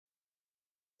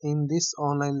In this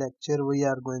online lecture, we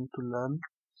are going to learn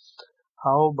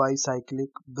how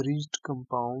bicyclic bridged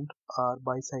compound or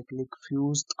bicyclic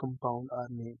fused compound are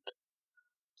made.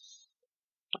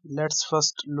 Let's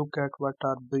first look at what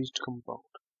are bridged compound.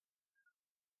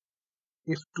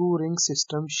 If two ring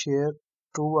systems share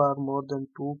two or more than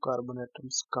two carbon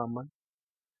atoms common,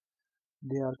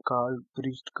 they are called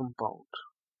bridged compound.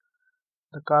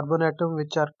 The carbon atoms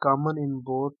which are common in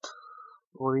both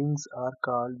rings are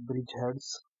called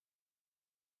bridgeheads,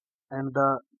 and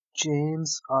the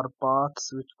chains or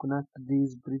paths which connect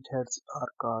these bridgeheads are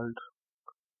called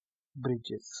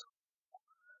bridges.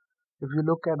 If you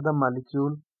look at the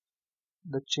molecule,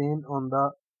 the chain on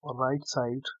the right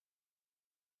side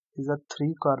is a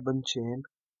 3 carbon chain,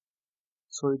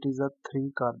 so it is a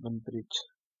 3 carbon bridge.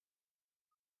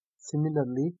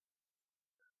 Similarly,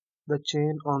 the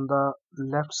chain on the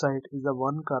left side is a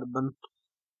 1 carbon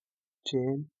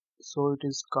chain, so it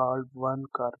is called 1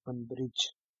 carbon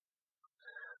bridge.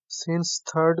 Since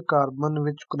third carbon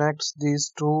which connects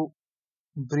these two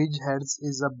bridge heads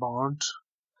is a bond,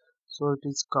 so it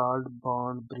is called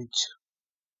bond bridge.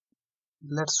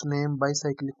 Let's name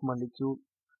bicyclic molecule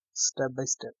step by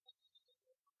step.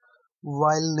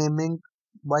 While naming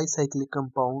bicyclic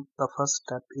compound, the first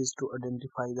step is to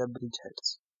identify the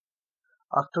bridgeheads.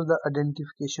 After the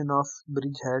identification of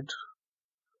bridgehead,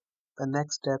 the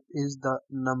next step is the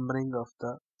numbering of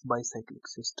the bicyclic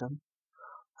system.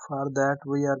 For that,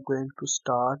 we are going to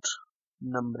start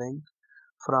numbering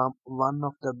from one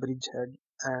of the bridgehead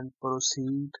and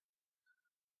proceed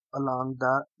along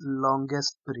the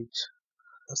longest bridge.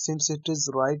 Since it is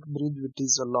right bridge which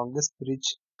is the longest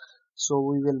bridge, so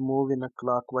we will move in a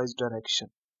clockwise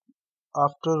direction.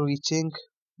 After reaching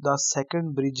the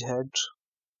second bridgehead,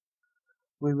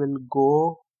 we will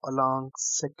go along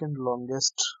second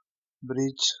longest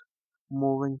bridge,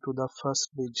 moving to the first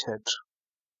bridgehead.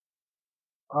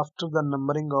 After the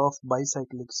numbering of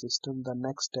bicyclic system, the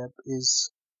next step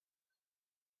is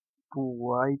to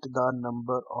write the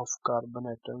number of carbon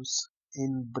atoms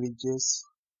in bridges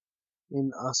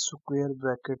in a square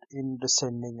bracket in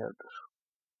descending order.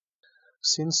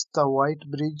 Since the white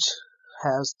bridge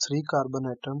has 3 carbon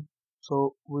atoms,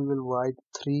 so we will write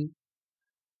 3,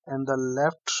 and the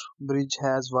left bridge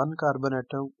has 1 carbon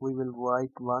atom, we will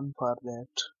write 1 for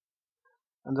that,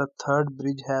 and the third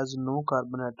bridge has no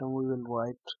carbon atom, we will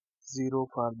write 0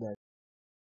 for that.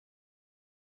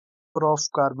 Number of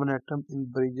carbon atom in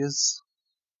bridges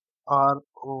are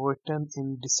written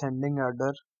in descending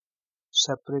order,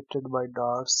 separated by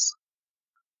dots.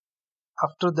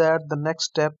 After that, the next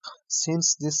step,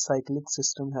 since this cyclic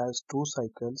system has 2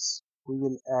 cycles, we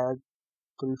will add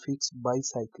prefix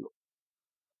bicyclo.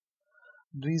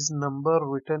 These numbers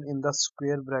written in the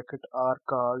square bracket are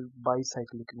called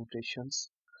bicyclic notations.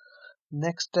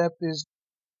 Next step is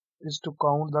to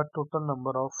count the total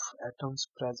number of atoms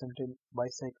present in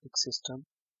bicyclic system.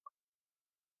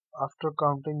 After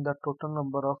counting the total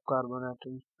number of carbon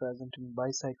atoms present in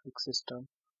bicyclic system,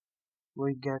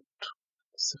 we get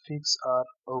suffix or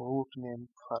a root name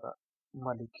for a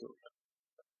molecule.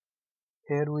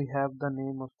 Here we have the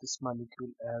name of this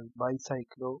molecule as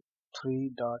bicyclo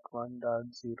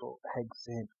 3.1.0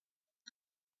 hexane.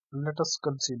 Let us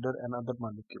consider another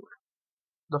molecule.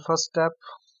 The first step,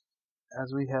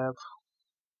 as we have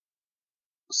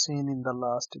seen in the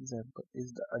last example,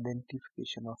 is the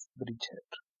identification of bridgehead.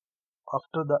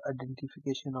 After the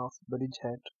identification of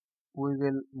bridgehead, we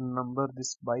will number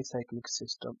this bicyclic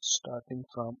system starting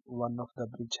from one of the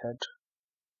bridgehead.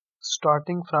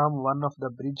 Starting from one of the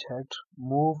bridgehead,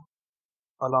 move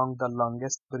along the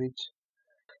longest bridge.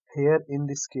 Here in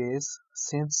this case,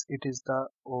 since it is the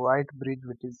right bridge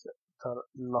which is the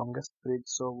longest bridge,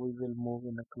 so we will move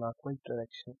in a clockwise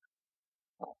direction,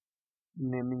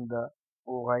 naming the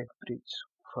right bridge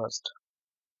first.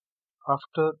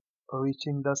 After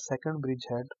reaching the second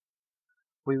bridgehead,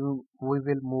 we will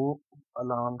move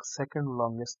along second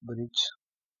longest bridge,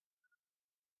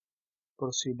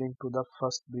 proceeding to the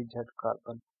first bridgehead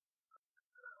carbon.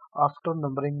 After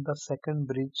numbering the second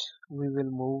bridge, we will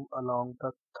move along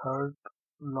the third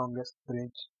longest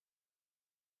bridge.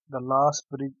 The last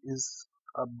bridge is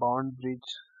a bond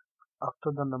bridge.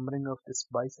 After the numbering of this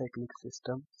bicyclic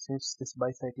system, since this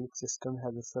bicyclic system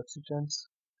has a substituents,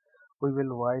 we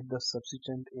will write the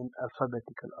substituent in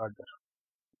alphabetical order.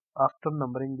 After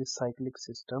numbering this cyclic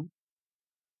system,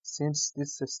 since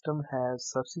this system has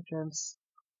substituents,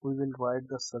 we will write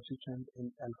the substituent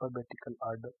in alphabetical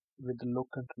order with the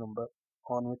locant number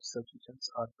on which substituents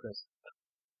are present.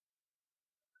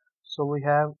 So we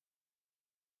have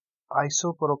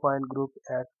isopropyl group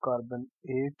at carbon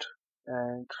 8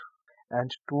 and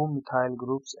and two methyl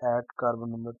groups at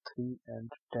carbon number 3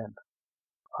 and 10.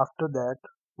 After that,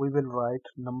 we will write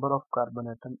number of carbon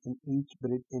atoms in each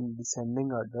bridge in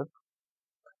descending order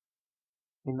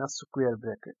in a square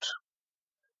bracket.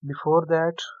 Before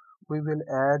that, we will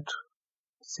add,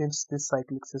 since this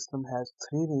cyclic system has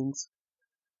three rings,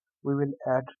 we will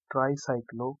add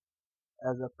tricyclo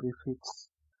as a prefix.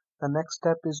 The next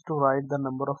step is to write the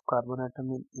number of carbon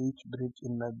atoms in each bridge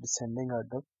in the descending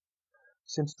order.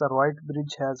 Since the right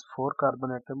bridge has 4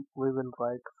 carbon atoms, we will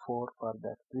write 4 for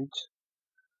that bridge.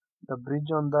 The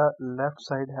bridge on the left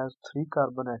side has 3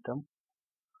 carbon atoms.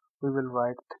 We will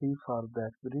write 3 for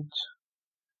that bridge.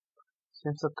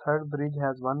 Since the third bridge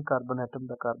has 1 carbon atom,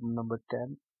 the carbon number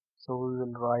 10, so we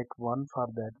will write 1 for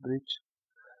that bridge.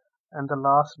 And the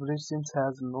last bridge, since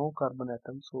has no carbon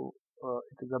atom, so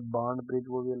it is a bond bridge,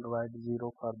 we will write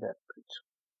 0 for that bridge.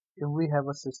 If we have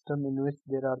a system in which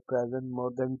there are present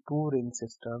more than 2 ring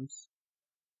systems,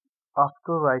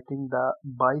 after writing the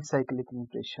bicyclic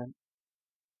notation,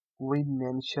 we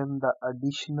mention the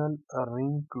additional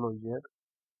ring closure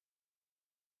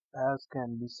as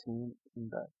can be seen in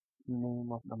the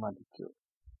name of the molecule.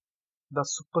 The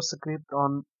superscript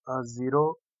on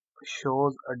 0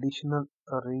 shows additional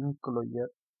ring closure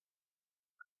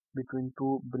between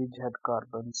two bridgehead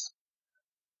carbons.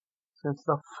 Since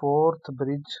the fourth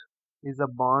bridge is a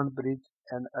bond bridge,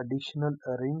 an additional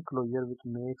ring closure which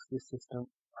makes this system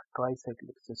a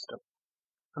tricyclic system.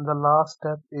 And the last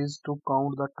step is to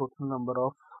count the total number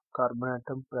of carbon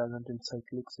atoms present in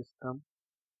cyclic system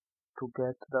to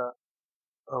get the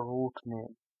root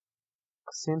name.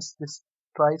 Since this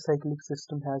tricyclic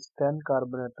system has 10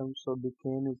 carbon atoms, so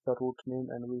decane is the root name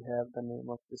and we have the name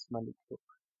of this molecule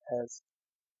as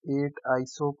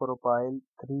 8-isopropyl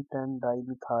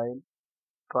 3,10-dimethyl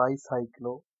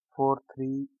tricyclo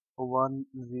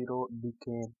 4310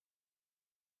 decane.